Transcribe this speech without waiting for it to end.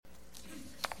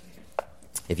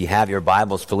If you have your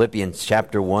Bibles, Philippians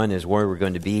chapter 1 is where we're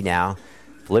going to be now.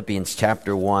 Philippians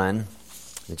chapter 1.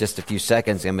 In just a few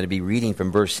seconds, I'm going to be reading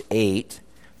from verse 8.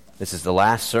 This is the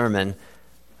last sermon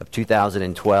of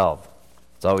 2012.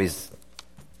 It's always,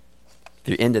 if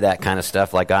you're into that kind of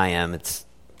stuff like I am, it's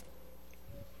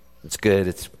good,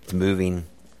 it's moving.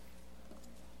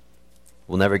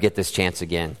 We'll never get this chance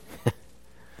again.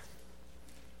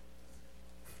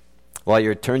 While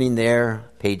you're turning there,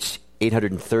 page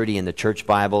 830 in the church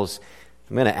Bibles,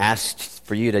 I'm going to ask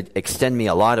for you to extend me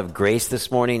a lot of grace this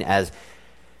morning, and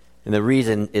the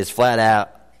reason is flat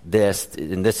out this,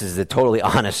 and this is the totally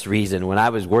honest reason. When I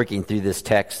was working through this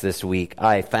text this week,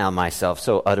 I found myself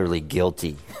so utterly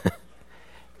guilty.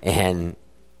 and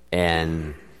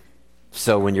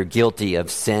so when you're guilty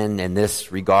of sin in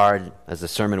this regard, as the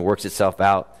sermon works itself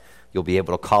out, you'll be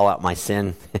able to call out my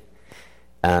sin.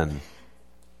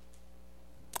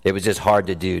 It was just hard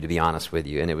to do, to be honest with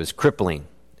you, and it was crippling.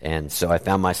 And so I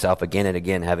found myself again and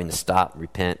again having to stop,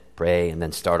 repent, pray, and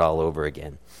then start all over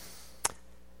again.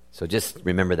 So just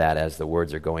remember that as the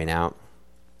words are going out.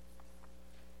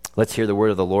 Let's hear the word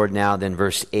of the Lord now. Then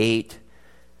verse 8,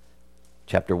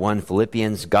 chapter 1,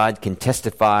 Philippians. God can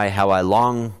testify how I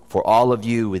long for all of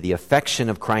you with the affection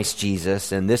of Christ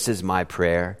Jesus, and this is my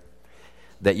prayer,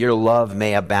 that your love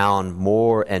may abound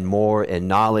more and more in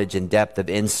knowledge and depth of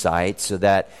insight, so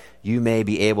that you may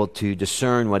be able to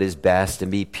discern what is best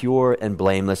and be pure and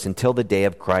blameless until the day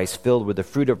of Christ, filled with the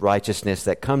fruit of righteousness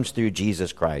that comes through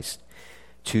Jesus Christ,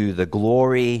 to the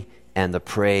glory and the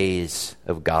praise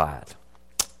of God.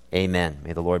 Amen.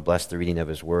 May the Lord bless the reading of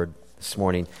his word this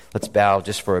morning. Let's bow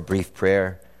just for a brief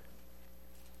prayer.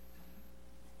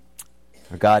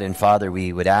 Our God and Father,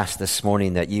 we would ask this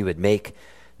morning that you would make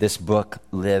this book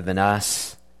live in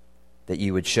us, that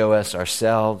you would show us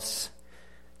ourselves,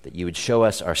 that you would show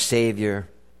us our Savior,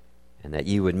 and that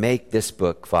you would make this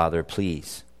book, Father,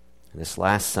 please, on this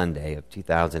last Sunday of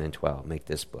 2012, make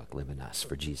this book live in us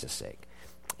for Jesus' sake.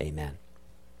 Amen.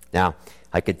 Now,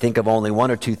 I could think of only one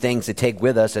or two things to take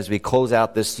with us as we close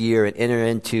out this year and enter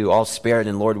into all spirit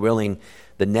and, Lord willing,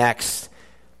 the next,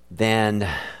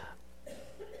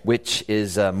 which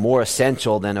is more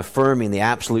essential than affirming the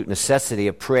absolute necessity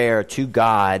of prayer to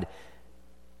God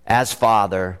as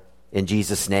Father in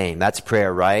Jesus' name. That's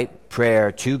prayer, right?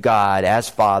 Prayer to God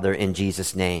as Father in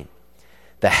Jesus' name.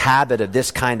 The habit of this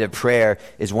kind of prayer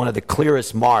is one of the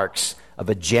clearest marks of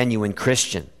a genuine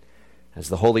Christian. As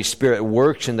the Holy Spirit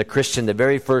works in the Christian, the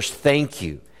very first thank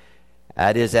you,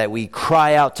 that is that we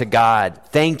cry out to God,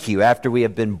 thank you, after we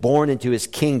have been born into his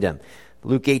kingdom.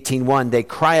 Luke 18:1, they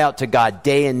cry out to God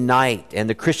day and night, and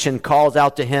the Christian calls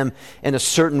out to him in a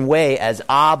certain way as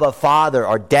Abba, Father,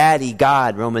 or Daddy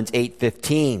God, Romans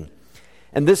 8:15.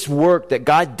 And this work that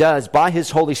God does by his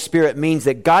Holy Spirit means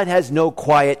that God has no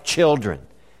quiet children.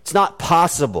 It's not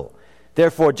possible.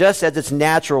 Therefore, just as it's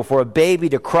natural for a baby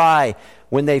to cry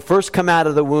when they first come out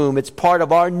of the womb, it's part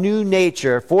of our new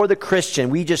nature for the Christian.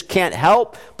 We just can't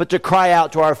help but to cry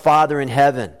out to our Father in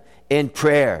heaven in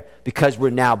prayer, because we're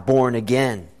now born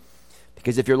again.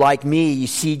 Because if you're like me, you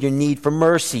see your need for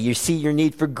mercy, you see your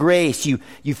need for grace, you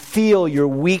feel your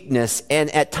weakness, and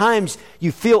at times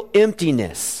you feel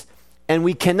emptiness. And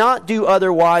we cannot do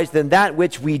otherwise than that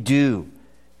which we do.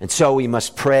 And so we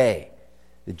must pray.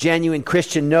 The genuine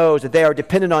Christian knows that they are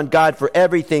dependent on God for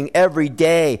everything, every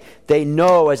day. They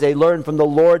know, as they learn from the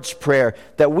Lord's Prayer,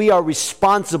 that we are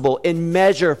responsible in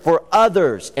measure for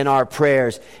others in our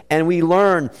prayers. And we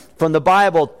learn from the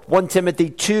Bible, 1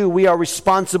 Timothy 2, we are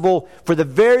responsible for the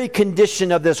very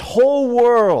condition of this whole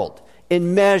world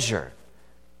in measure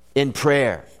in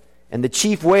prayer. And the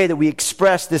chief way that we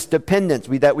express this dependence,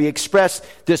 that we express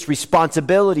this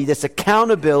responsibility, this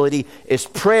accountability, is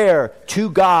prayer to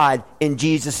God in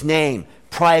Jesus' name.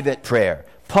 Private prayer,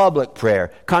 public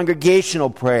prayer, congregational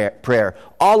prayer.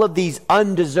 All of these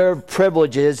undeserved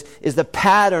privileges is the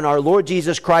pattern our Lord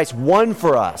Jesus Christ won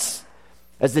for us,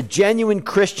 as the genuine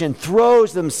Christian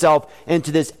throws themselves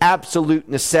into this absolute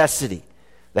necessity.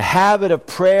 The habit of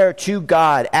prayer to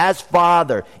God as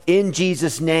Father in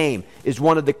Jesus' name is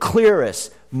one of the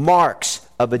clearest marks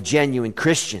of a genuine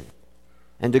Christian.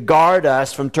 And to guard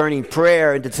us from turning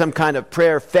prayer into some kind of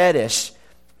prayer fetish,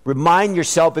 remind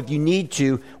yourself if you need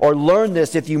to, or learn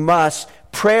this if you must,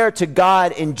 prayer to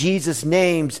God in Jesus'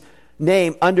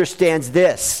 name understands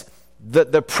this.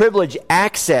 The privilege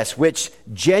access which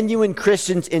genuine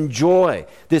Christians enjoy,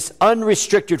 this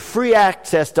unrestricted free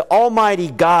access to Almighty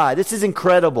God, this is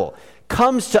incredible,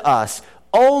 comes to us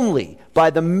only by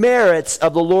the merits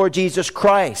of the Lord Jesus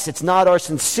Christ. It's not our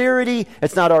sincerity.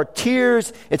 It's not our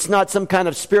tears. It's not some kind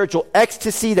of spiritual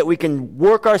ecstasy that we can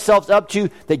work ourselves up to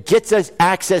that gets us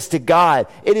access to God.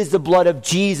 It is the blood of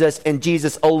Jesus and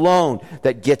Jesus alone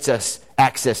that gets us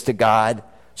access to God,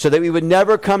 so that we would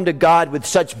never come to God with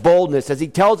such boldness as he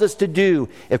tells us to do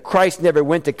if Christ never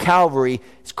went to Calvary's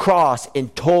cross in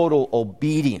total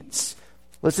obedience.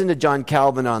 Listen to John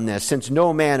Calvin on this. Since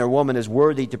no man or woman is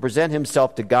worthy to present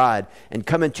himself to God and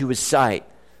come into his sight,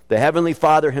 the Heavenly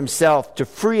Father himself, to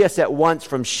free us at once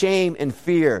from shame and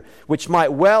fear, which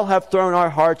might well have thrown our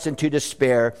hearts into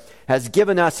despair, has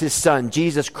given us his Son,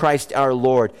 Jesus Christ our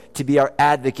Lord, to be our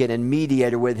advocate and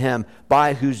mediator with him,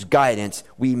 by whose guidance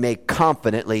we may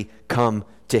confidently come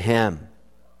to him.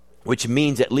 Which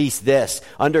means at least this: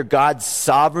 under God's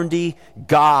sovereignty,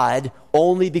 God,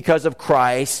 only because of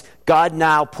Christ, God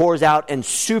now pours out in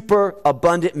super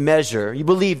abundant measure. You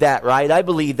believe that, right? I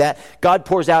believe that. God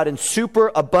pours out in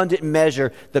super abundant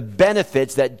measure the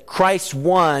benefits that Christ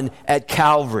won at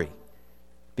Calvary.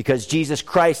 Because Jesus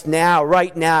Christ now,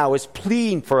 right now, is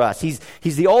pleading for us. He's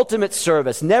the ultimate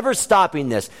service, never stopping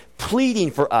this, pleading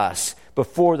for us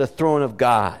before the throne of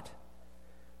God.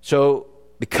 So,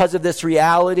 because of this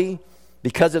reality,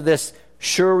 because of this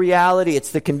sure reality,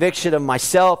 it's the conviction of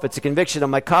myself, it's the conviction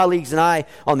of my colleagues and I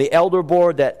on the elder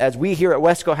board that as we here at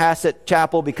West Cohasset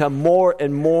Chapel become more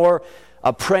and more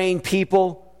a praying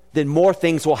people, then more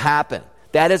things will happen.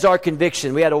 That is our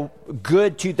conviction. We had a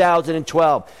good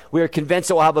 2012. We are convinced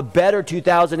that we'll have a better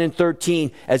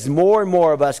 2013 as more and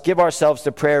more of us give ourselves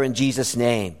to prayer in Jesus'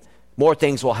 name. More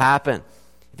things will happen.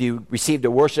 If you received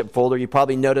a worship folder, you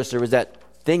probably noticed there was that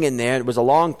thing in there. It was a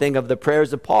long thing of the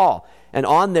prayers of Paul. And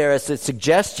on there is a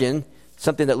suggestion,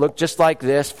 something that looked just like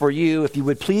this for you. If you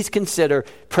would please consider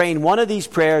praying one of these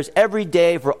prayers every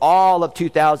day for all of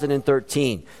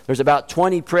 2013. There's about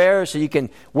 20 prayers, so you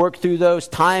can work through those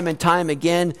time and time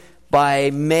again. By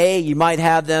May, you might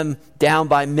have them down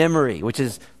by memory, which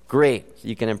is great. So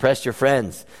you can impress your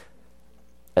friends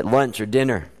at lunch or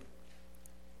dinner.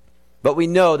 But we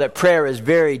know that prayer is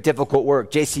very difficult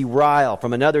work. J.C. Ryle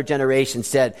from another generation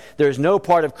said, there is no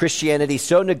part of Christianity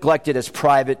so neglected as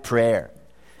private prayer.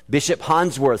 Bishop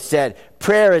Hansworth said,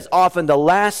 prayer is often the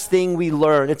last thing we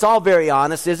learn. It's all very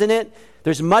honest, isn't it?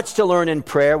 There's much to learn in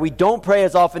prayer. We don't pray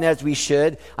as often as we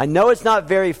should. I know it's not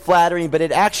very flattering, but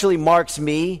it actually marks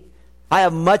me. I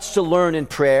have much to learn in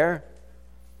prayer.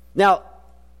 Now,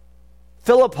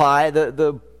 Philippi,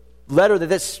 the letter that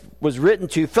this was written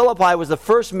to, Philippi was the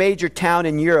first major town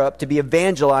in Europe to be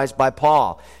evangelized by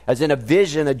Paul. As in a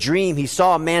vision, a dream, he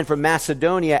saw a man from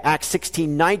Macedonia, Acts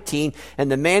 16:19,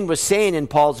 and the man was saying in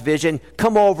Paul's vision,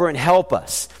 come over and help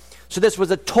us. So this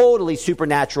was a totally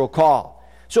supernatural call.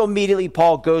 So immediately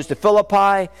Paul goes to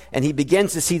Philippi and he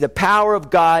begins to see the power of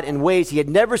God in ways he had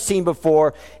never seen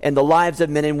before in the lives of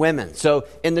men and women. So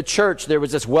in the church there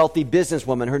was this wealthy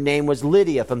businesswoman. Her name was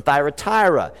Lydia from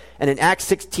Thyatira. And in Acts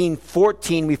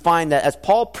 16:14 we find that as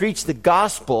Paul preached the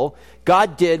gospel,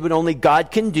 God did what only God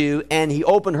can do, and he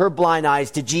opened her blind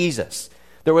eyes to Jesus.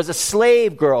 There was a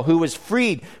slave girl who was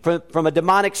freed from a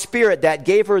demonic spirit that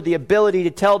gave her the ability to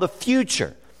tell the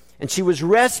future. And she was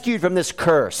rescued from this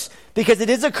curse, because it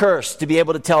is a curse to be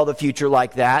able to tell the future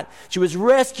like that. She was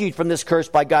rescued from this curse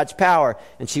by God's power,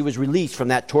 and she was released from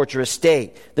that torturous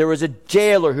state. There was a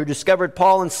jailer who discovered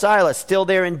Paul and Silas still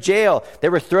there in jail. They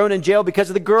were thrown in jail because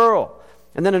of the girl.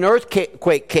 And then an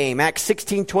earthquake came, Acts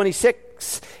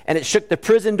 16:26, and it shook the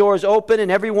prison doors open,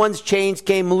 and everyone's chains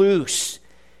came loose.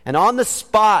 And on the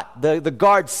spot, the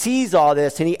guard sees all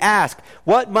this, and he asked,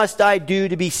 what must I do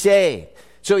to be saved?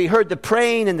 So he heard the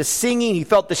praying and the singing. He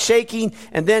felt the shaking.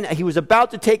 And then he was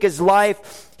about to take his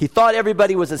life. He thought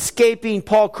everybody was escaping.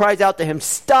 Paul cries out to him,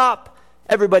 stop.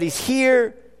 Everybody's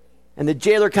here. And the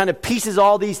jailer kind of pieces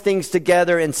all these things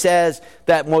together and says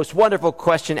that most wonderful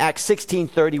question, Acts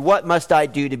 16:30, what must I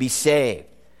do to be saved?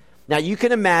 Now you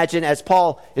can imagine as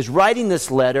Paul is writing this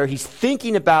letter, he's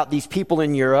thinking about these people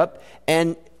in Europe,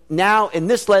 and now, in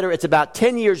this letter, it's about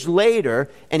 10 years later,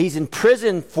 and he's in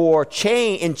prison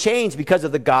in chains because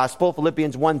of the gospel,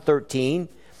 Philippians 1:13,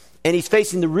 and he's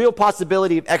facing the real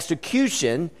possibility of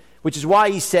execution, which is why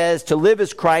he says to live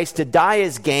is Christ, to die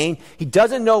is gain. He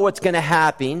doesn't know what's going to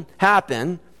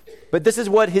happen, but this is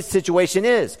what his situation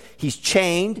is. He's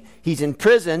chained, he's in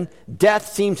prison,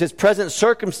 death seems his present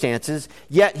circumstances,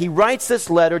 yet he writes this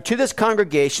letter to this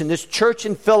congregation, this church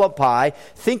in Philippi,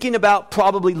 thinking about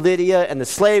probably Lydia and the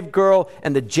slave girl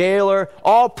and the jailer,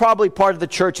 all probably part of the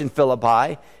church in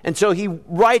Philippi. And so he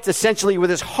writes essentially with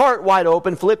his heart wide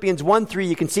open, Philippians 1:3,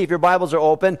 you can see if your Bibles are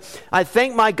open, I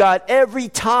thank my God every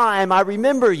time I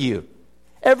remember you.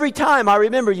 Every time I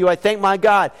remember you, I thank my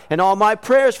God, and all my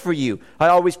prayers for you I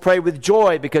always pray with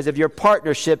joy because of your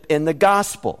partnership in the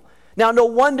gospel. Now, no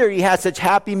wonder he has such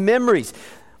happy memories.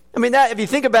 I mean, that, if you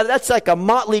think about it, that's like a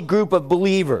motley group of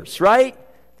believers, right?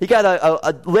 You got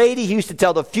a lady who used to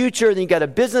tell the future, then you got a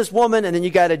businesswoman, and then you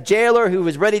got a jailer who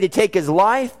was ready to take his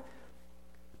life.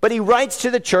 But he writes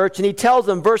to the church, and he tells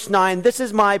them, verse 9, this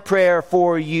is my prayer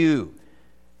for you.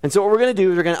 And so what we're going to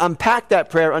do is we're going to unpack that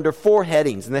prayer under 4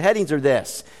 headings. And the headings are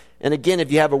this. And again,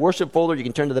 if you have a worship folder, you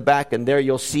can turn to the back, and there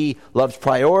you'll see love's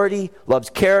priority,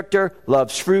 love's character,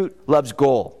 love's fruit, love's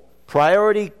goal.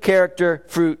 Priority, character,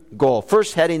 fruit, goal.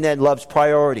 First heading then, love's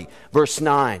priority. Verse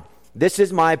 9. This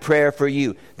is my prayer for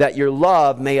you, that your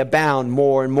love may abound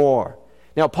more and more.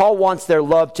 Now, Paul wants their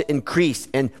love to increase.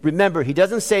 And remember, he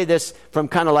doesn't say this from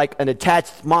kind of like an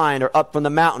attached mind or up from the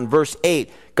mountain. Verse 8,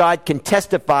 God can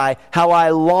testify how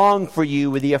I long for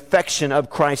you with the affection of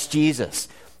Christ Jesus.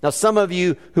 Now, some of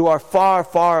you who are far,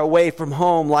 far away from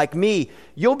home like me,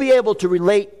 you'll be able to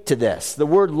relate to this. The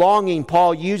word longing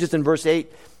Paul uses in verse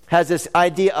 8 has this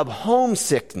idea of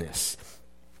homesickness.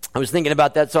 I was thinking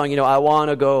about that song, I want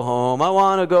to go home,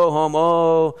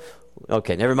 oh.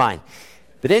 Okay, never mind.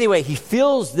 But anyway, he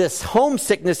feels this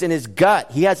homesickness in his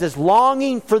gut. He has this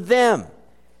longing for them.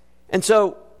 And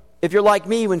so, if you're like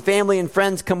me, when family and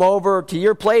friends come over to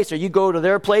your place or you go to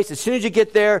their place, as soon as you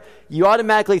get there, you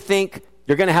automatically think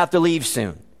you're going to have to leave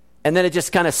soon. And then it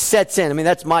just kind of sets in. I mean,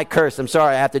 that's my curse. I'm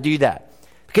sorry I have to do that.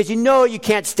 Because you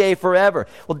can't stay forever.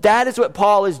 Well, that is what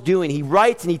Paul is doing. He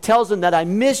writes and he tells them that I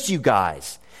miss you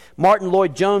guys. Martin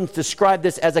Lloyd-Jones described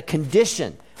this as a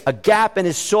condition, a gap in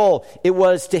his soul. It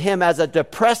was to him as a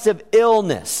depressive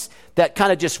illness that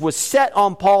kind of just was set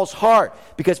on Paul's heart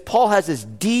because Paul has this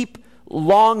deep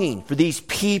longing for these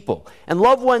people. And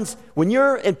loved ones, when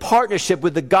you're in partnership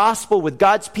with the gospel, with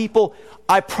God's people,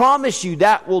 I promise you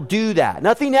that will do that.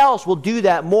 Nothing else will do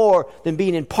that more than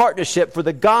being in partnership for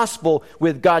the gospel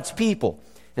with God's people.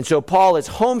 And so Paul is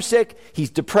homesick. He's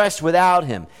depressed without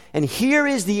him. And here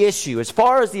is the issue. As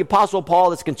far as the Apostle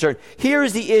Paul is concerned, here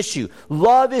is the issue.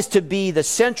 Love is to be the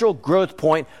central growth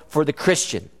point for the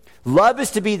Christian. Love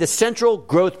is to be the central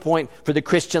growth point for the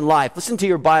Christian life. Listen to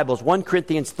your Bibles, 1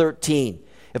 Corinthians 13.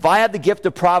 If I have the gift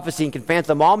of prophecy and can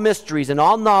fathom all mysteries and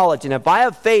all knowledge, and if I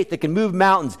have faith that can move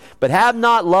mountains, but have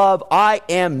not love, I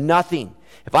am nothing.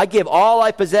 If I give all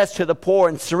I possess to the poor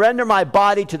and surrender my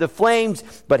body to the flames,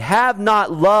 but have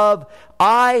not love,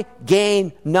 I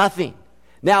gain nothing.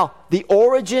 Now, the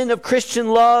origin of Christian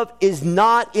love is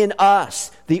not in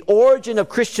us. The origin of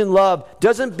Christian love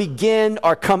doesn't begin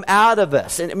or come out of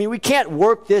us. And we can't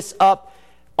work this up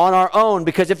on our own,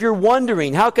 because if you're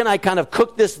wondering, how can I kind of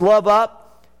cook this love up?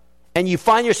 And you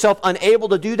find yourself unable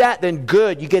to do that, then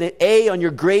good, you get an A on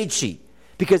your grade sheet.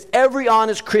 Because every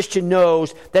honest Christian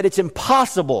knows that it's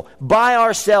impossible by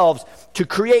ourselves to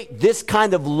create this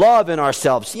kind of love in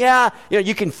ourselves. Yeah,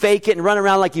 you can fake it and run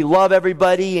around like you love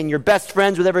everybody and you're best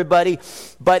friends with everybody.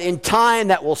 But in time,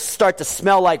 that will start to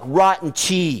smell like rotten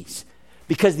cheese.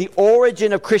 Because the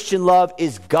origin of Christian love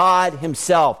is God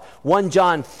himself. 1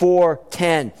 John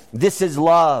 4:10. This is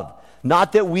love.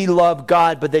 Not that we love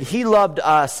God, but that he loved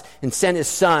us and sent his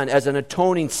son as an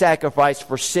atoning sacrifice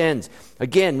for sins.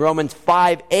 Again, Romans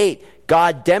 5:8,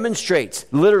 God demonstrates,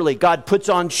 literally, God puts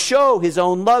on show his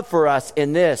own love for us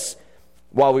in this.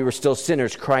 While we were still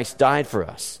sinners, Christ died for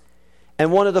us.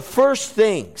 And one of the first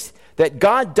things that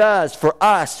God does for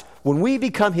us when we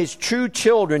become his true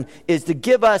children is to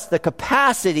give us the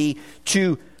capacity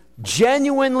to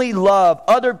genuinely love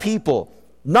other people,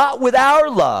 not with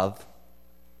our love,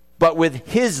 but with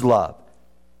his love.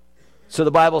 So the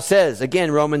Bible says,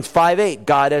 again, Romans 5:8,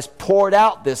 God has poured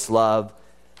out this love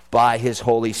by his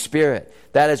Holy Spirit.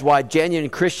 That is why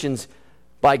genuine Christians,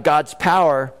 by God's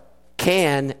power,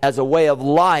 can, as a way of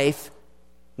life,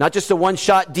 not just a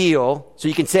one-shot deal, so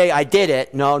you can say, I did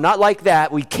it. No, not like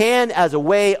that. We can, as a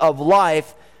way of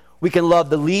life, we can love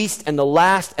the least and the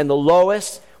last and the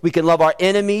lowest. We can love our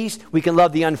enemies. We can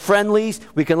love the unfriendlies.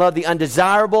 We can love the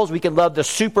undesirables. We can love the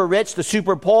super rich, the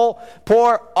super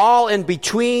poor, all in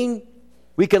between.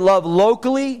 We can love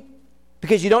locally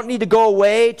because you don't need to go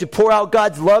away to pour out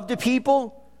God's love to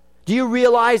people. Do you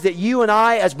realize that you and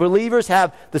I as believers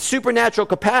have the supernatural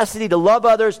capacity to love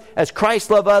others as Christ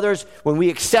loved others when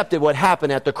we accepted what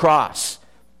happened at the cross?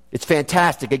 It's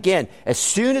fantastic. Again, as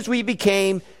soon as we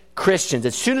became Christians,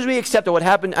 as soon as we accepted what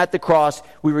happened at the cross,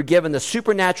 we were given the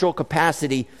supernatural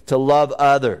capacity to love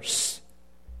others.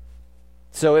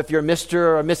 So if you're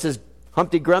Mr. or Mrs.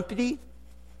 Humpty Grumpy,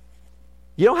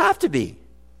 you don't have to be.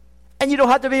 And you don't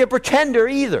have to be a pretender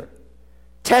either.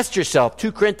 Test yourself.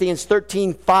 2 Corinthians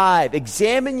 13:5.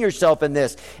 Examine yourself in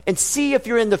this and see if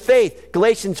you're in the faith.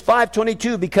 Galatians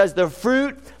 5:22. Because the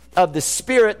fruit of the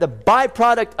Spirit, the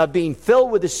byproduct of being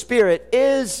filled with the Spirit,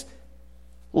 is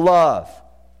love.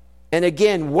 And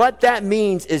again, what that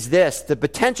means is this: the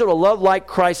potential to love like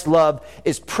Christ's love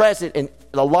is present in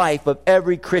the life of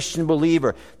every Christian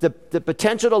believer. The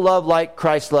potential to love like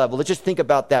Christ's love. Well, let's just think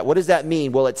about that. What does that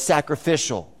mean? Well, it's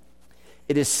sacrificial.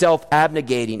 It is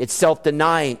self-abnegating. It's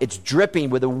self-denying. It's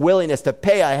dripping with a willingness to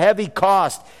pay a heavy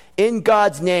cost in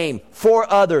God's name for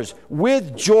others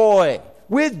with joy,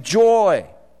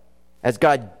 as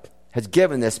God has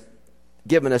given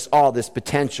us all this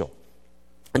potential.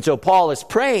 And so Paul is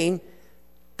praying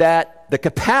that the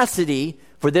capacity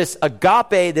for this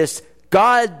agape, this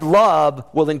God love,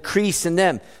 will increase in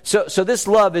them. So this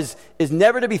love is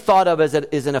never to be thought of as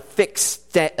in a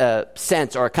fixed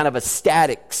sense or a kind of a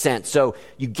static sense. So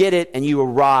you get it and you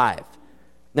arrive.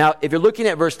 Now, if you're looking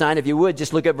at verse 9, if you would,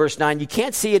 just look at verse 9. You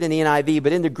can't see it in the NIV,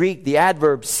 but in the Greek, the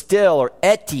adverb still, or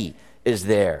eti, is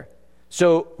there.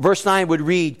 So verse 9 would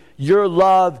read, your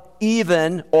love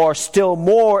even, or still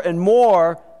more and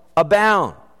more,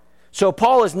 abound. So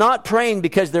Paul is not praying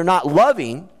because they're not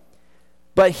loving,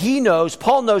 but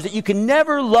Paul knows that you can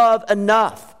never love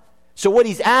enough. So what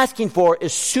he's asking for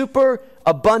is super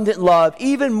abundant love,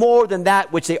 even more than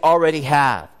that which they already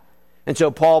have. And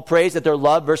so Paul prays that their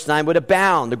love, verse 9, would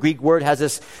abound. The Greek word has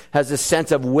this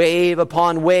sense of wave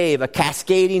upon wave, a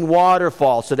cascading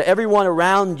waterfall, so that everyone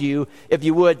around you, if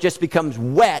you would, just becomes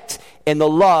wet in the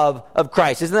love of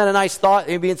Christ. Isn't that a nice thought,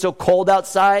 being so cold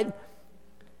outside?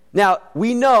 Now,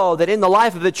 we know that in the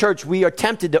life of the church, we are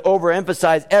tempted to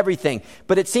overemphasize everything,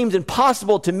 but it seems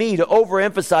impossible to me to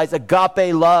overemphasize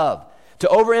agape love, to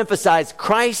overemphasize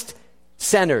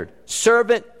Christ-centered,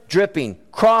 servant-dripping,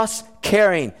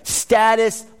 cross-carrying,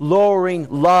 status-lowering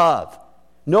love.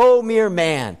 No mere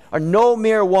man or no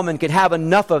mere woman can have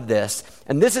enough of this,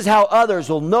 and this is how others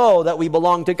will know that we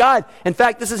belong to God. In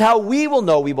fact, this is how we will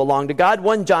know we belong to God.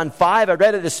 1 John 5, I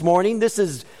read it this morning. This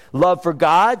is love for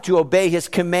God, to obey His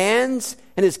commands,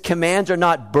 and His commands are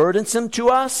not burdensome to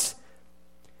us.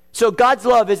 So God's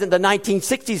love isn't the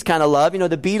 1960s kind of love,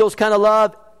 the Beatles kind of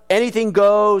love, anything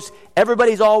goes,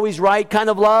 everybody's always right kind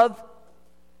of love.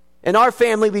 In our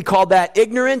family, we call that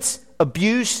ignorance,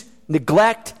 abuse,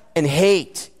 neglect, and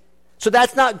hate. So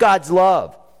that's not God's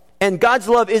love. And God's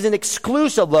love isn't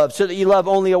exclusive love, so that you love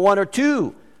only a one or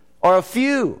two or a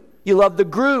few. You love the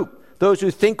group, those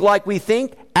who think like we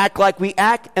think, act like we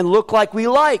act, and look like we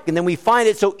like. And then we find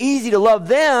it so easy to love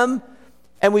them,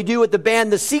 and we do what the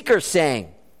band The Seekers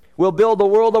sang. We'll build a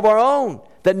world of our own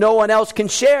that no one else can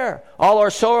share. All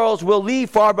our sorrows will leave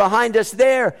far behind us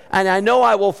there, and I know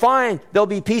I will find there'll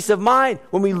be peace of mind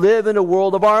when we live in a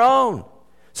world of our own.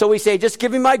 So we say, just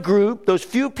give me my group, those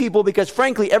few people, because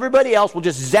frankly, everybody else will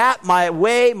just zap my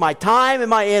way, my time, and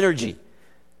my energy.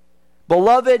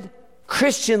 Beloved,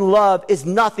 Christian love is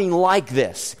nothing like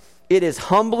this. It is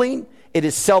humbling, it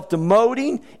is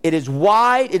self-demoting, it is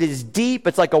wide, it is deep.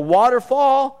 It's like a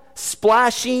waterfall,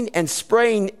 splashing and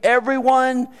spraying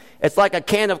everyone. It's like a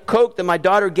can of Coke that my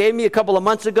daughter gave me a couple of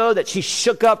months ago that she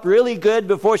shook up really good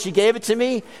before she gave it to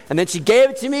me. And then she gave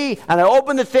it to me, and I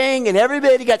opened the thing, and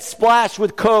everybody got splashed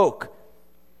with Coke.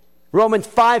 Romans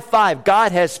 5:5,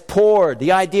 God has poured.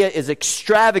 The idea is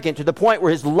extravagant to the point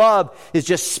where His love is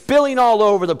just spilling all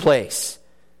over the place.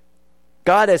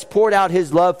 God has poured out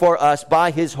His love for us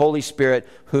by His Holy Spirit,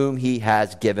 whom He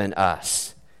has given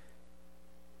us.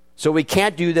 So we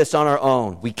can't do this on our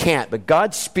own. We can't. But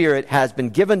God's Spirit has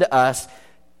been given to us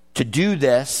to do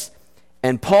this.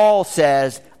 And Paul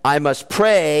says, I must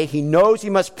pray. He knows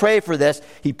he must pray for this.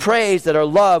 He prays that our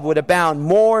love would abound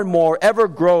more and more, ever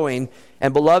growing.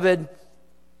 And beloved,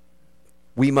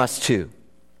 we must too.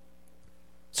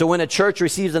 So when a church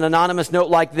receives an anonymous note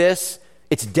like this,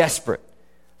 it's desperate.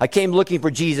 I came looking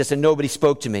for Jesus and nobody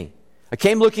spoke to me. I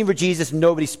came looking for Jesus and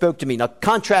nobody spoke to me. Now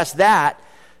contrast that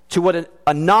to what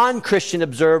a non-Christian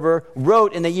observer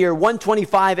wrote in the year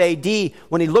 125 AD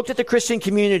when he looked at the Christian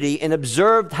community and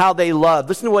observed how they loved.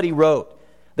 Listen to what he wrote.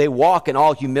 They walk in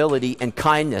all humility and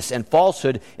kindness, and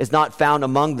falsehood is not found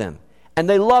among them. And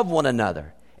they love one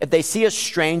another. If they see a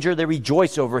stranger, they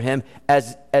rejoice over him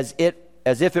as if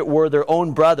it were their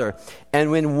own brother.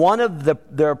 And when one of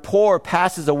their poor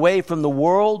passes away from the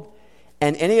world,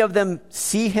 and any of them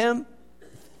see him,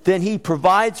 then he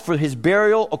provides for his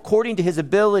burial according to his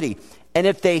ability. And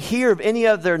if they hear of any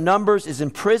of their numbers is in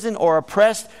prison or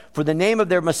oppressed for the name of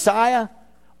their Messiah,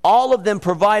 all of them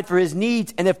provide for his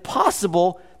needs, and if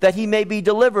possible, that he may be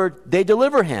delivered, they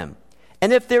deliver him.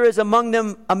 And if there is among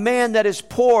them a man that is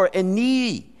poor and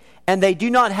needy, and they do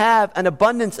not have an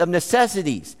abundance of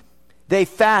necessities. They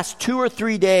fast 2 or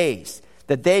 3 days,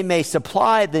 that they may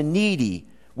supply the needy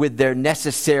with their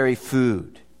necessary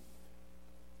food.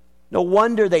 No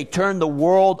wonder they turned the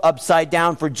world upside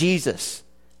down for Jesus.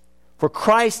 For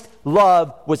Christ's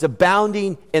love was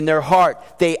abounding in their heart.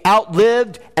 They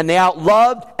outlived and they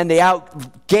outloved and they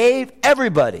outgave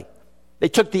everybody. They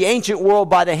took the ancient world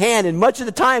by the hand, and much of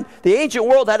the time, the ancient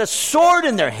world had a sword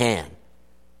in their hand.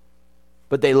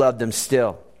 But they loved them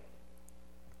still.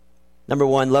 Number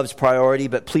one, love's priority,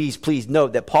 but please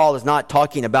note that Paul is not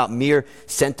talking about mere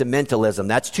sentimentalism.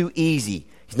 That's too easy.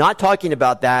 He's not talking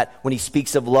about that when he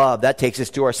speaks of love. That takes us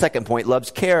to our second point,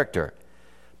 love's character.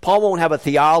 Paul won't have a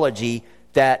theology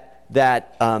that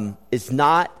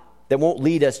won't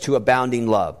lead us to abounding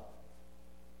love.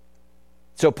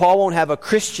 So Paul won't have a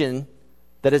Christian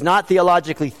that is not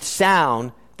theologically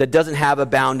sound that doesn't have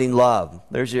abounding love.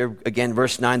 There's again,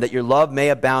 verse 9, that your love may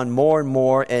abound more and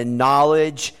more in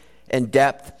knowledge and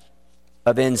depth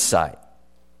of insight.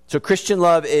 So Christian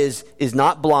love is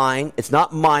not blind, it's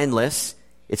not mindless,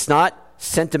 it's not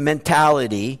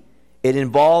sentimentality. It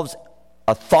involves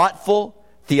a thoughtful,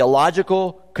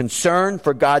 theological concern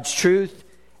for God's truth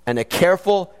and a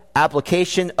careful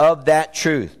application of that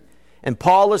truth. And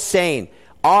Paul is saying,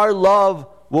 our love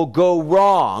will go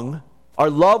wrong. Our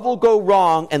love will go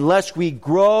wrong unless we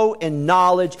grow in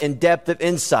knowledge and depth of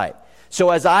insight. So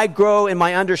as I grow in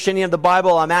my understanding of the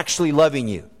Bible, I'm actually loving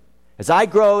you. As I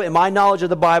grow in my knowledge of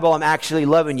the Bible, I'm actually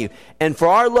loving you. And for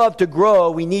our love to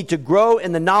grow, we need to grow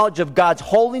in the knowledge of God's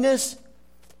holiness.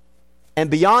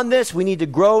 And beyond this, we need to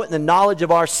grow in the knowledge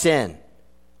of our sin.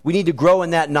 We need to grow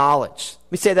in that knowledge.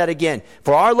 Let me say that again.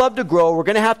 For our love to grow, we're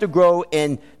going to have to grow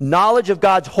in knowledge of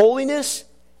God's holiness,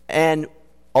 and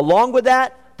along with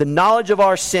that, the knowledge of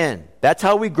our sin. That's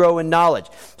how we grow in knowledge.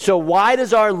 So why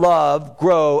does our love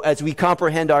grow as we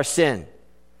comprehend our sin?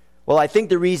 Well, I think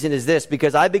the reason is this,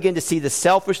 because I begin to see the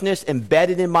selfishness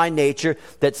embedded in my nature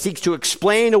that seeks to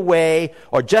explain away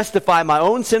or justify my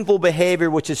own sinful behavior,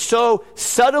 which is so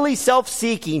subtly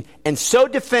self-seeking and so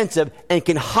defensive and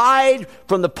can hide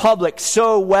from the public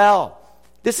so well.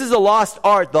 This is a lost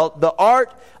art, the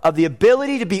art of the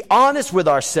ability to be honest with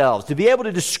ourselves, to be able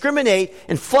to discriminate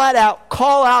and flat out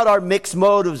call out our mixed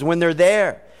motives when they're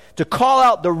there, to call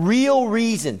out the real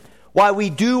reason why we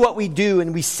do what we do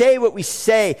and we say what we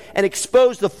say, and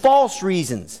expose the false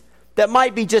reasons that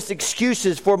might be just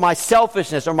excuses for my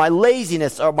selfishness or my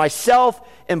laziness or my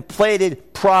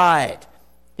self-inflated pride.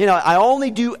 You know, I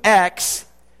only do X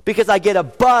because I get a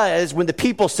buzz when the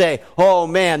people say, oh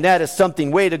man, that is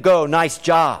something, way to go, nice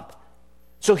job.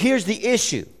 So here's the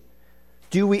issue.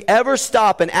 Do we ever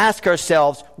stop and ask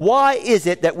ourselves, why is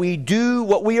it that we do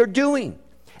what we are doing?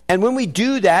 And when we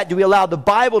do that, do we allow the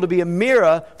Bible to be a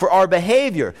mirror for our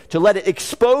behavior, to let it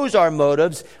expose our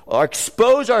motives or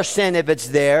expose our sin if it's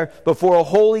there before a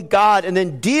holy God, and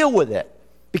then deal with it?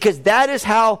 Because that is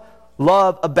how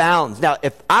love abounds. Now,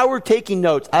 if I were taking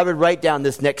notes, I would write down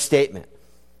this next statement.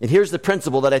 And here's the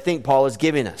principle that I think Paul is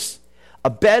giving us. A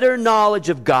better knowledge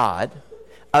of God,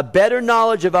 a better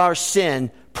knowledge of our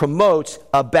sin promotes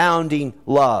abounding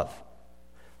love.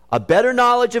 A better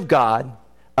knowledge of God,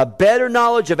 a better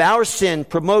knowledge of our sin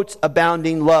promotes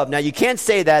abounding love. Now, you can't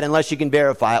say that unless you can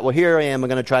verify it. Well, here I am. I'm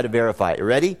going to try to verify it. You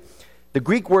ready? The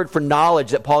Greek word for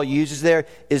knowledge that Paul uses there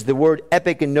is the word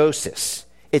epignosis.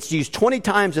 It's used 20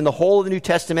 times in the whole of the New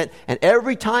Testament, and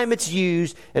every time it's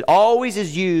used, it always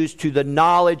is used to the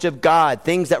knowledge of God,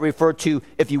 things that refer to,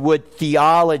 if you would,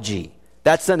 theology.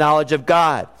 That's the knowledge of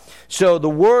God. So the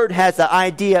word has the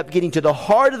idea of getting to the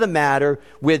heart of the matter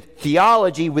with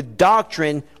theology, with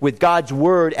doctrine, with God's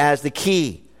word as the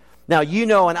key. Now, you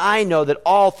know and I know that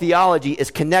all theology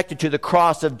is connected to the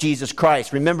cross of Jesus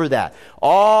Christ. Remember that.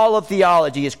 All of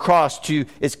theology is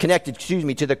connected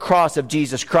to the cross of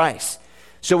Jesus Christ.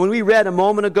 So when we read a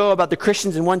moment ago about the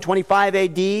Christians in 125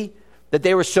 AD, that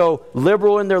they were so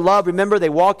liberal in their love. Remember, they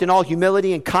walked in all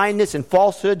humility and kindness, and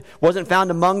falsehood wasn't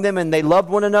found among them, and they loved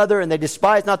one another, and they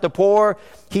despised not the poor.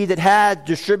 He that had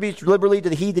distributes liberally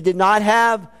to he that did not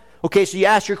have. Okay, so you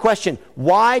ask your question,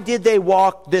 why did they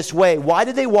walk this way? Why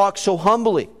did they walk so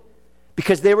humbly?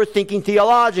 Because they were thinking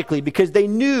theologically, because they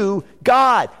knew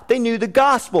God. They knew the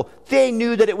gospel. They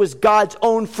knew that it was God's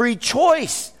own free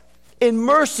choice in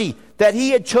mercy, that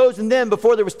he had chosen them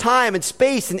before there was time and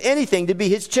space and anything to be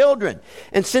his children.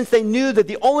 And since they knew that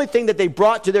the only thing that they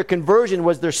brought to their conversion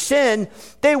was their sin,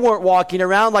 they weren't walking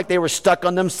around like they were stuck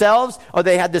on themselves, or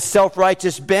they had this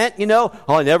self-righteous bent, oh,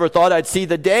 I never thought I'd see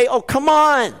the day. Oh, come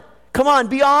on,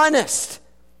 be honest.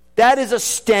 That is a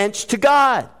stench to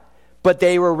God. but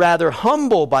they were rather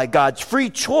humbled by God's free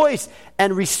choice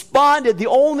and responded the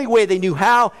only way they knew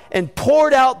how and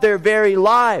poured out their very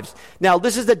lives. Now,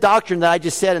 this is the doctrine that I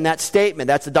just said in that statement.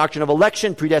 That's the doctrine of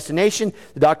election, predestination,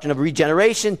 the doctrine of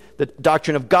regeneration, the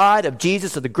doctrine of God, of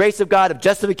Jesus, of the grace of God, of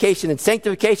justification and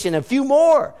sanctification, and a few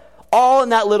more, all in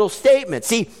that little statement.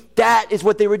 See, that is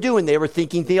what they were doing. They were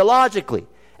thinking theologically.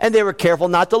 And they were careful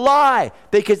not to lie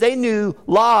because they knew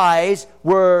lies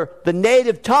were the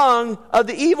native tongue of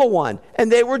the evil one.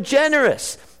 And they were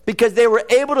generous because they were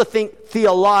able to think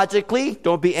theologically,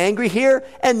 don't be angry here,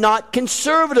 and not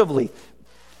conservatively.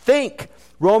 Think.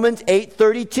 Romans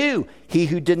 8:32. He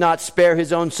who did not spare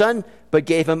his own son, but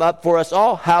gave him up for us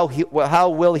all, how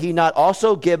will he not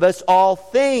also give us all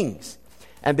things?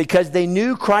 And because they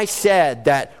knew Christ said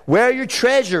that where your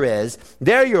treasure is,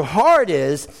 there your heart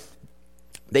is,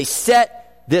 they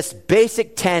set this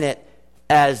basic tenet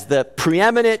as the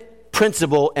preeminent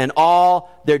principle in all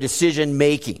their decision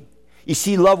making. You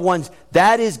see, loved ones,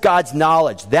 that is God's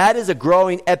knowledge. That is a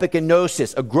growing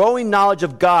epignosis, a growing knowledge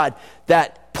of God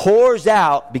that pours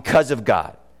out because of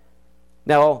God.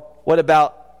 Now, what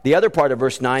about the other part of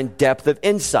verse 9, depth of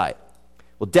insight?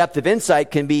 Well, depth of insight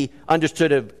can be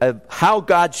understood of how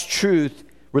God's truth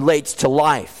relates to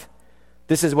life.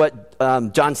 This is what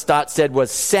John Stott said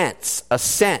was sense, a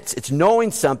sense. It's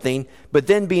knowing something, but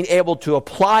then being able to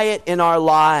apply it in our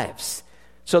lives.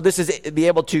 So this is be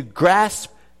able to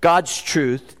grasp God's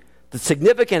truth, the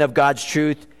significance of God's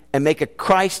truth, and make a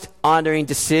Christ-honoring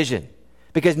decision.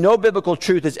 Because no biblical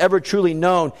truth is ever truly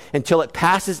known until it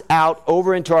passes out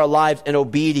over into our lives in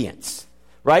obedience.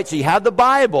 Right? So you have the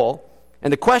Bible,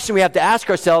 and the question we have to ask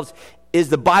ourselves, is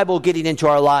the Bible getting into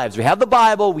our lives? We have the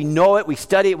Bible, we know it, we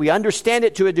study it, we understand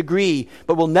it to a degree,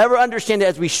 but we'll never understand it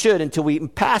as we should until we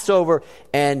pass over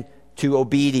and to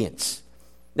obedience.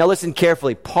 Now listen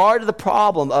carefully. Part of the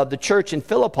problem of the church in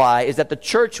Philippi is that the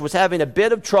church was having a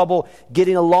bit of trouble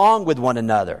getting along with one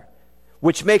another,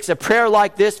 which makes a prayer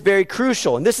like this very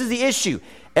crucial. And this is the issue.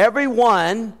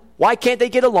 Everyone, why can't they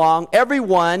get along?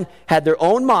 Everyone had their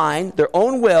own mind, their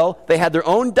own will, they had their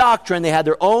own doctrine, they had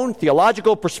their own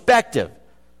theological perspective.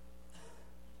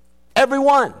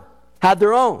 Everyone had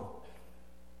their own.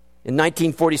 In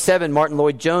 1947, Martin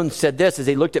Lloyd-Jones said this as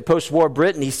he looked at post-war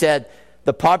Britain. He said,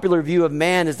 "The popular view of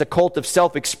man is the cult of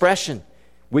self-expression,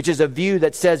 which is a view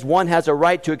that says one has a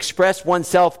right to express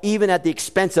oneself even at the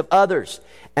expense of others.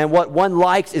 And what one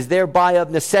likes is thereby of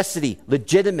necessity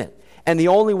legitimate. And the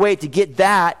only way to get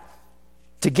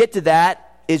to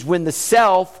that is when the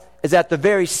self is at the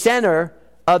very center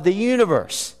of the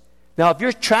universe." Now, if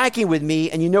you're tracking with me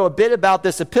and you know a bit about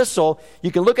this epistle, you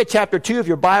can look at chapter 2 if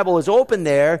your Bible is open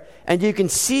there, and you can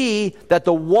see that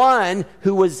the one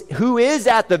who is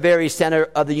at the very center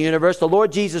of the universe, the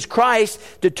Lord Jesus Christ,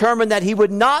 determined that he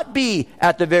would not be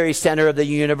at the very center of the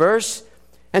universe.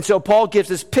 And so Paul gives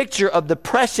this picture of the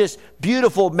precious,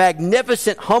 beautiful,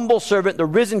 magnificent, humble servant, the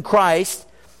risen Christ,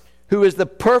 who is the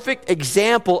perfect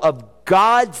example of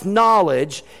God's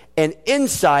knowledge and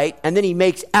insight, and then he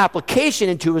makes application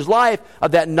into his life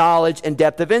of that knowledge and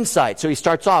depth of insight. So he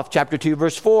starts off, chapter 2,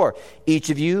 verse 4. Each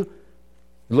of you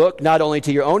look not only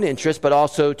to your own interest, but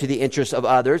also to the interests of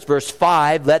others. Verse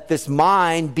 5, let this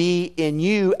mind be in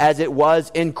you as it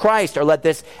was in Christ, or let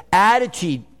this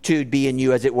attitude be in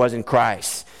you as it was in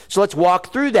Christ. So let's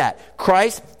walk through that.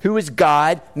 Christ, who is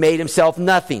God, made himself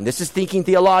nothing. This is thinking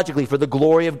theologically for the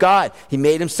glory of God. He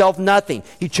made himself nothing.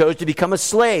 He chose to become a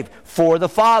slave for the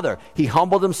Father. He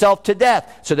humbled himself to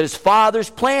death so that his Father's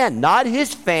plan, not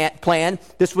his plan,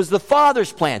 this was the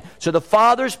Father's plan. So the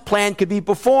Father's plan could be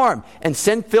performed, and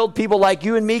sin-filled people like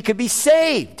you and me could be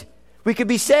saved. We could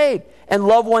be saved. And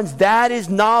loved ones, that is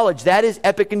knowledge. That is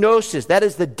epignosis. That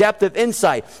is the depth of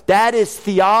insight. That is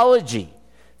theology.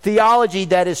 Theology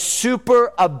that is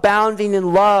super abounding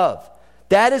in love.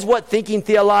 That is what thinking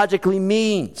theologically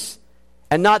means.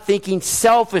 And not thinking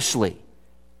selfishly.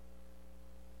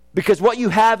 Because what you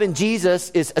have in Jesus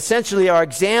is essentially our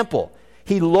example.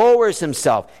 He lowers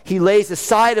himself. He lays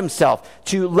aside himself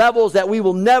to levels that we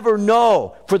will never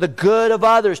know for the good of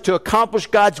others, to accomplish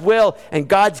God's will, and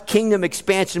God's kingdom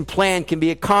expansion plan can be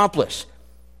accomplished.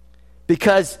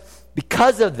 Because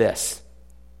of this,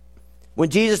 when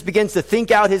Jesus begins to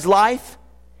think out his life,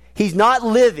 he's not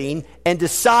living and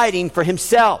deciding for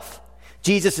himself.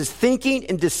 Jesus is thinking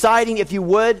and deciding, if you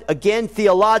would, again,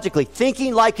 theologically,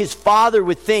 thinking like his Father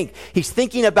would think. He's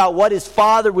thinking about what his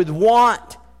Father would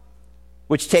want,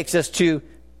 which takes us to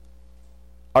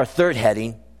our third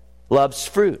heading, love's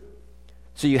fruit.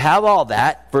 So you have all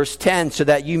that, verse 10, so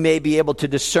that you may be able to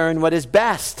discern what is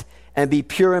best and be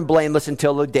pure and blameless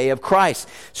until the day of Christ.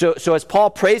 So as Paul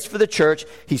prays for the church,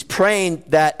 he's praying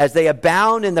that as they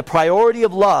abound in the priority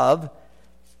of love,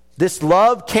 this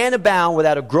love can't abound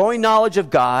without a growing knowledge of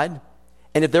God.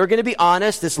 And if they're going to be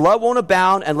honest, this love won't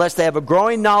abound unless they have a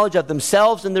growing knowledge of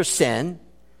themselves and their sin.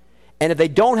 And if they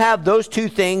don't have those two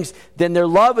things, then their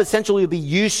love essentially will be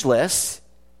useless.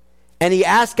 And he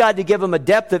asks God to give them a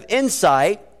depth of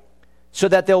insight so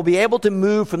that they'll be able to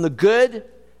move from the good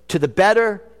to the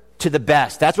better to the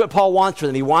best. That's what Paul wants for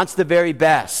them. He wants the very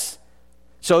best.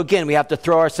 So again, we have to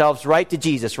throw ourselves right to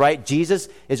Jesus, right? Jesus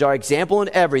is our example in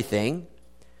everything.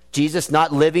 Jesus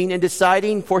not living and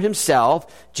deciding for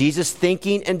himself. Jesus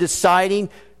thinking and deciding,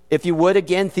 if you would,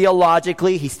 again,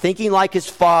 theologically. He's thinking like his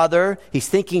Father. He's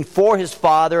thinking for his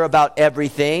Father about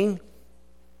everything.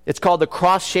 It's called the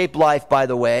cross-shaped life, by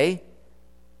the way.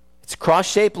 It's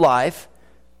cross-shaped life.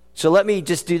 So let me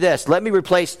just do this. Let me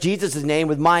replace Jesus' name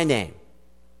with my name.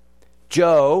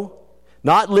 Joe,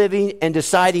 not living and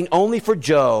deciding only for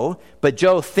Joe, but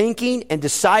Joe thinking and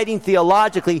deciding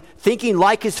theologically, thinking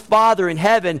like his Father in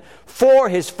heaven, for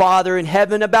his Father in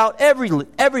heaven about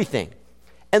everything.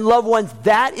 And loved ones,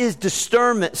 that is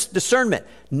discernment.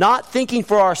 Not thinking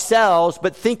for ourselves,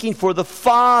 but thinking for the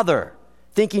Father.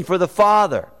 Thinking for the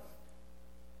Father.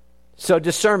 So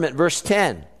discernment, verse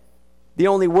 10. The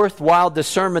only worthwhile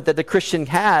discernment that the Christian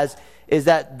has is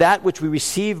that which we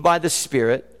receive by the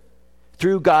Spirit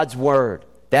through God's Word.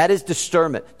 That is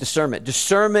discernment.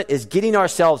 Discernment is getting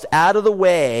ourselves out of the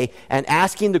way and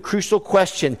asking the crucial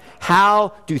question,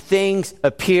 how do things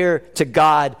appear to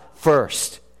God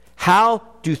first? How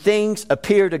do things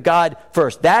appear to God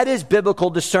first? That is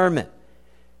biblical discernment.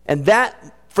 And that,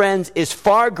 friends, is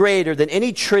far greater than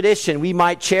any tradition we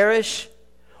might cherish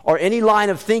or any line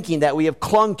of thinking that we have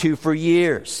clung to for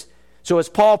years. So as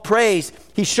Paul prays,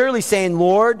 he's surely saying,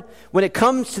 Lord, when it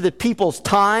comes to the people's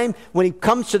time, when it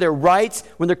comes to their rights,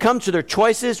 when it comes to their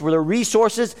choices, or their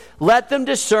resources, let them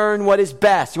discern what is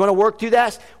best. You want to work through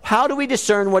that? How do we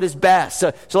discern what is best?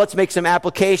 So let's make some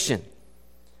application.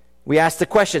 We ask the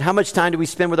question, how much time do we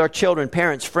spend with our children,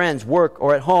 parents, friends, work,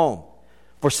 or at home?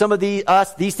 For some of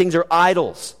us, these things are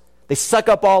idols. They suck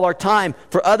up all our time.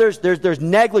 For others, there's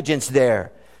negligence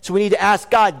there. So we need to ask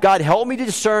God, help me to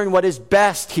discern what is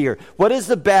best here. What is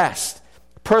the best?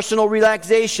 Personal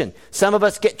relaxation. Some of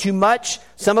us get too much.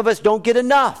 Some of us don't get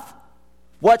enough.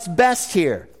 What's best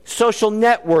here? Social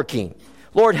networking.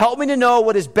 Lord, help me to know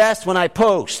what is best when I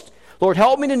post. Lord,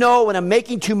 help me to know when I'm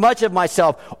making too much of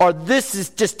myself, or this is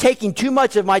just taking too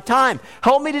much of my time.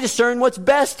 Help me to discern what's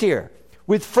best here.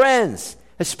 With friends,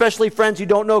 especially friends who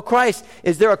don't know Christ,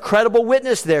 is there a credible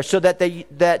witness there so that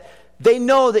they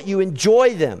know that you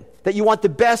enjoy them, that you want the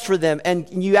best for them, and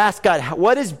you ask God,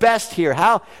 what is best here?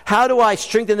 How do I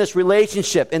strengthen this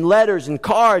relationship in letters and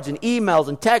cards and emails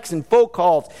and texts and phone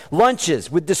calls,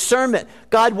 lunches, with discernment?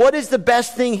 God, what is the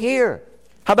best thing here?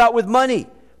 How about with money?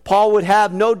 Paul would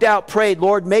have no doubt prayed,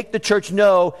 Lord, make the church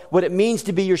know what it means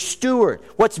to be your steward.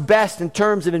 What's best in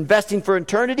terms of investing for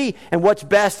eternity, and what's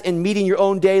best in meeting your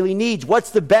own daily needs? What's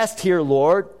the best here,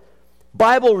 Lord?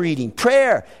 Bible reading,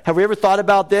 prayer. Have we ever thought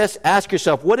about this? Ask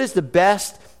yourself, what is the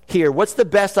best here? What's the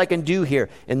best I can do here?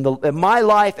 In my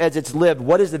life as it's lived,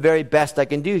 what is the very best I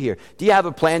can do here? Do you have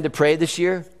a plan to pray this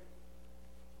year?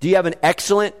 Do you have an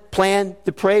excellent plan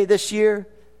to pray this year?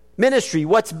 Ministry,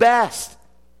 what's best?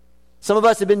 Some of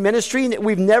us have been ministry and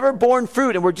we've never borne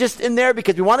fruit, and we're just in there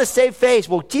because we want to save face.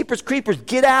 Well, keepers, creepers,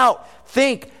 get out.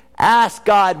 Think. Ask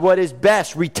God what is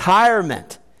best.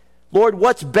 Retirement. Lord,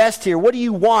 what's best here? What do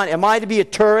you want? Am I to be a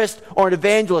tourist or an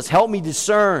evangelist? Help me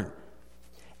discern.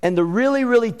 And the really,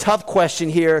 really tough question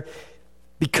here,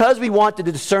 because we want to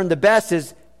discern the best,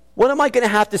 is what am I going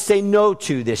to have to say no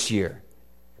to this year?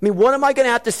 I mean, what am I going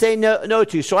to have to say no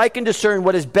to so I can discern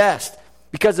what is best?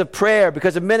 Because of prayer,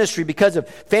 because of ministry, because of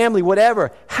family,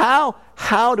 whatever. How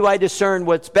do I discern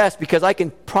what's best? Because I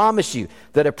can promise you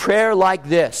that a prayer like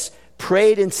this,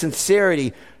 prayed in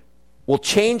sincerity, will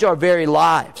change our very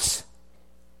lives.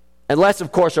 Unless,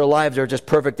 of course, our lives are just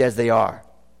perfect as they are.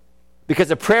 Because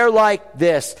a prayer like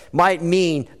this might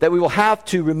mean that we will have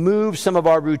to remove some of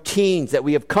our routines that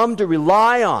we have come to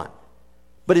rely on,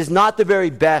 but is not the very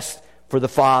best for the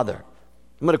Father.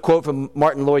 I'm going to quote from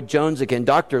Martin Lloyd-Jones again,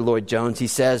 Dr. Lloyd-Jones. He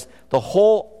says, the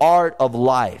whole art of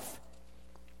life,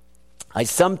 I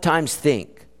sometimes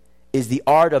think, is the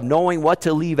art of knowing what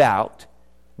to leave out,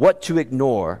 what to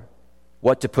ignore,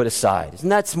 what to put aside. Isn't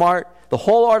that smart? The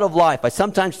whole art of life, I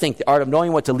sometimes think, the art of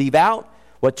knowing what to leave out,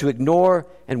 what to ignore,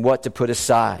 and what to put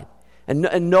aside.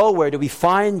 And nowhere do we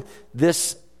find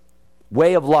this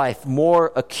way of life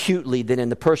more acutely than in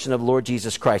the person of Lord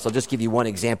Jesus Christ. I'll just give you one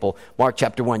example. Mark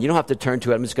chapter 1. You don't have to turn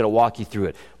to it. I'm just going to walk you through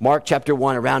it. Mark chapter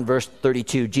 1, around verse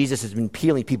 32. Jesus has been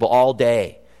healing people all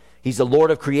day. He's the Lord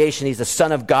of creation. He's the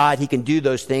Son of God. He can do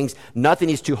those things. Nothing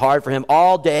is too hard for him.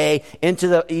 All day into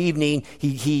the evening,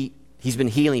 he's been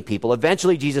healing people.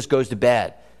 Eventually, Jesus goes to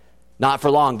bed. Not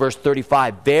for long. Verse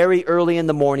 35, very early in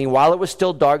the morning, while it was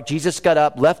still dark, Jesus got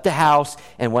up, left the house,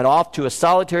 and went off to a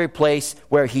solitary place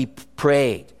where he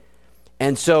prayed.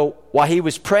 And so while he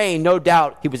was praying, no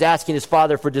doubt he was asking his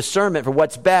Father for discernment for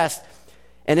what's best.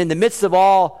 And in the midst of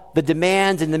all the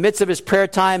demands, in the midst of his prayer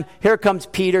time, here comes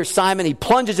Peter, Simon. He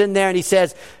plunges in there and he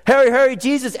says, hurry,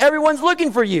 Jesus, everyone's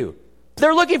looking for you.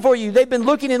 They're looking for you. They've been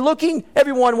looking and looking.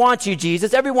 Everyone wants you,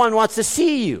 Jesus. Everyone wants to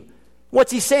see you.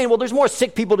 What's he saying? Well, there's more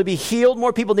sick people to be healed.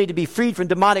 More people need to be freed from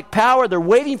demonic power. They're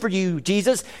waiting for you,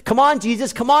 Jesus. Come on,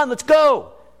 Jesus. Come on, let's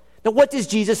go. Now, what does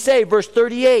Jesus say? Verse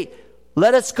 38,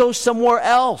 let us go somewhere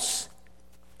else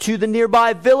to the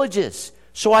nearby villages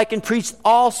so I can preach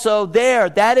also there.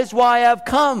 That is why I've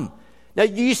come. Now,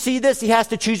 you see this? He has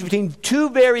to choose between two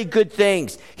very good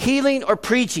things, healing or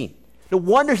preaching. No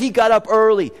wonder he got up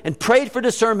early and prayed for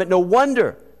discernment. No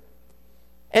wonder.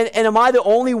 And am I the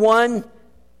only one?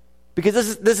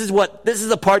 Because this is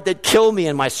the part that killed me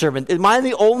in my sermon. Am I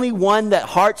the only one that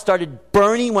heart started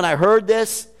burning when I heard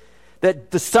this? That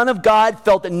the Son of God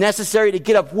felt it necessary to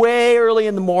get up way early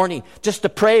in the morning just to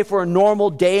pray for a normal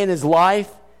day in his life?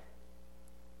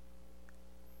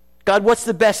 God, what's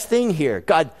the best thing here?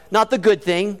 God, not the good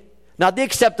thing, not the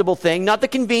acceptable thing, not the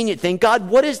convenient thing. God,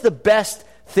 what is the best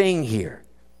thing here?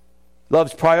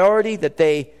 Love's priority, that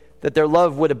their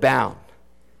love would abound.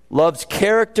 Love's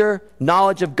character,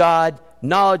 knowledge of God,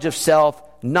 knowledge of self,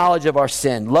 knowledge of our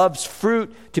sin. Love's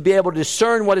fruit, to be able to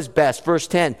discern what is best. Verse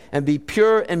 10, and be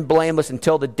pure and blameless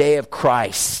until the day of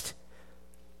Christ.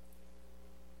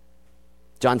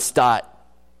 John Stott,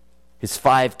 his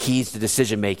 5 keys to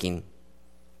decision making.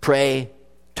 Pray,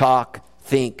 talk,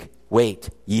 think, wait,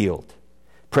 yield.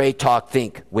 Pray, talk,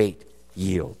 think, wait,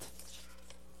 yield.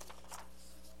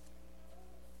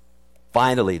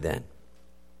 Finally then,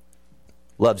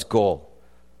 love's goal.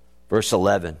 Verse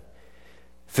 11.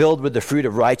 Filled with the fruit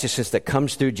of righteousness that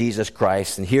comes through Jesus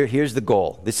Christ. And here's the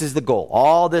goal. This is the goal.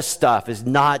 All this stuff is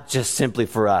not just simply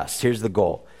for us. Here's the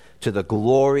goal. To the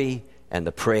glory and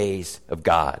the praise of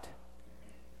God.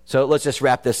 So let's just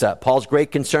wrap this up. Paul's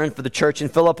great concern for the church in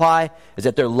Philippi is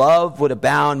that their love would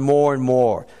abound more and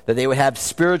more. That they would have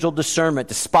spiritual discernment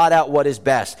to spot out what is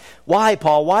best. Why,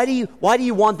 Paul? Why do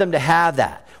you want them to have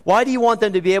that? Why do you want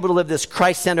them to be able to live this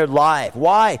Christ-centered life?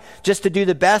 Why? Just to do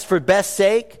the best for best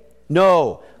sake?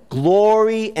 No.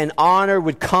 Glory and honor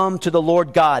would come to the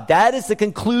Lord God. That is the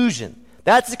conclusion.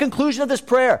 That's the conclusion of this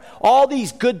prayer. All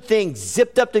these good things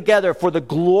zipped up together for the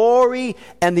glory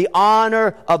and the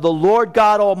honor of the Lord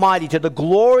God Almighty, to the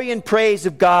glory and praise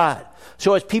of God.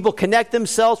 So as people connect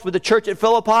themselves with the church at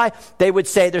Philippi, they would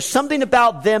say, there's something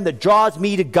about them that draws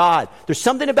me to God. There's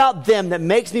something about them that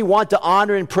makes me want to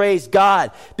honor and praise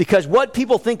God. Because what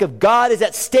people think of God is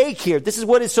at stake here. This is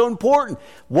what is so important.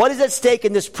 What is at stake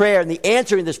in this prayer and the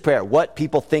answer in this prayer? What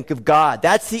people think of God.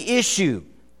 That's the issue.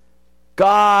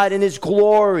 God and His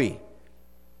glory,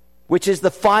 which is in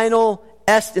the final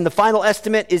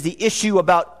estimate, is the issue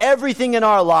about everything in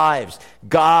our lives.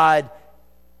 God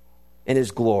and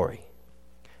His glory.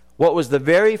 What was the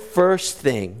very first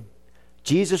thing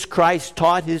Jesus Christ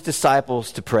taught His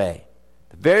disciples to pray?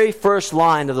 The very first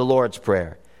line of the Lord's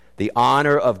Prayer. The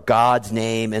honor of God's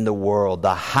name in the world.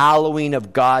 The hallowing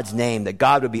of God's name. That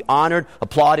God would be honored,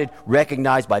 applauded,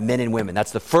 recognized by men and women.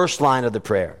 That's the first line of the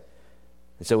prayer.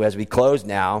 And so as we close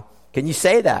now, can you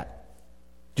say that?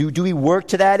 Do we work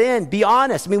to that end? Be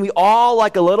honest. I mean, we all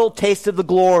like a little taste of the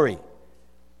glory.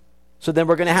 So then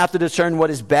we're going to have to discern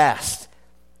what is best.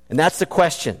 And that's the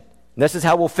question. And this is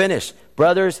how we'll finish.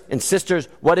 Brothers and sisters,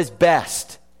 what is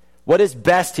best? What is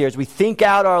best here as we think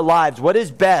out our lives? What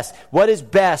is best? What is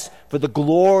best for the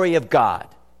glory of God?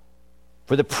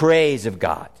 For the praise of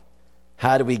God?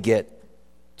 How do we get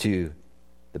to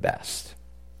the best?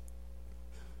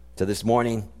 So this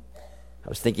morning, I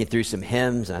was thinking through some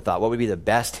hymns, and I thought, what would be the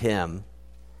best hymn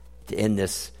to end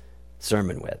this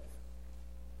sermon with?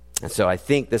 And so I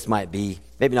think this might be,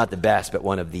 maybe not the best, but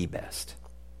one of the best.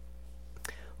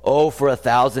 Oh, for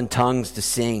 1,000 tongues to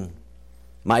sing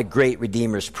my great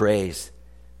Redeemer's praise,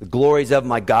 the glories of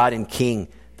my God and King,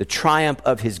 the triumph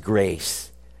of His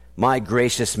grace. My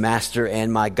gracious Master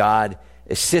and my God,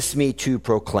 assist me to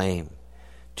proclaim,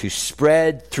 to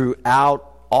spread throughout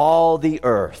all the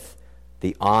earth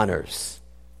the honors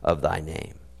of Thy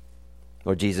name.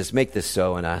 Lord Jesus, make this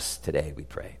so in us today, we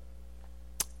pray.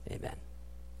 Amen.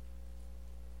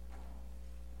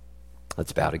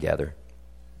 Let's bow together.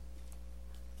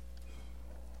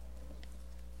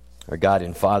 Our God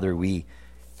and Father, we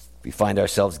find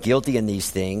ourselves guilty in these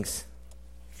things.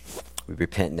 We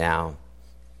repent now.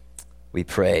 We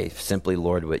pray simply,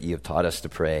 Lord, what you have taught us to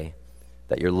pray,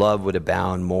 that your love would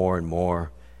abound more and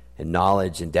more in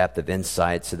knowledge and depth of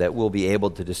insight, so that we'll be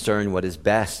able to discern what is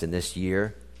best in this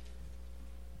year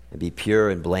and be pure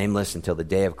and blameless until the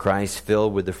day of Christ,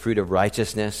 filled with the fruit of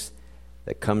righteousness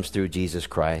that comes through Jesus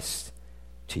Christ,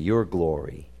 to your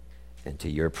glory and to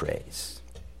your praise.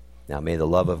 Now may the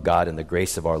love of God and the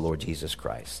grace of our Lord Jesus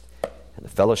Christ and the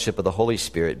fellowship of the Holy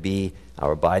Spirit be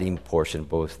our abiding portion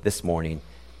both this morning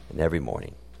and every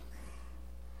morning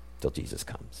till Jesus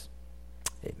comes.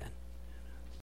 Amen.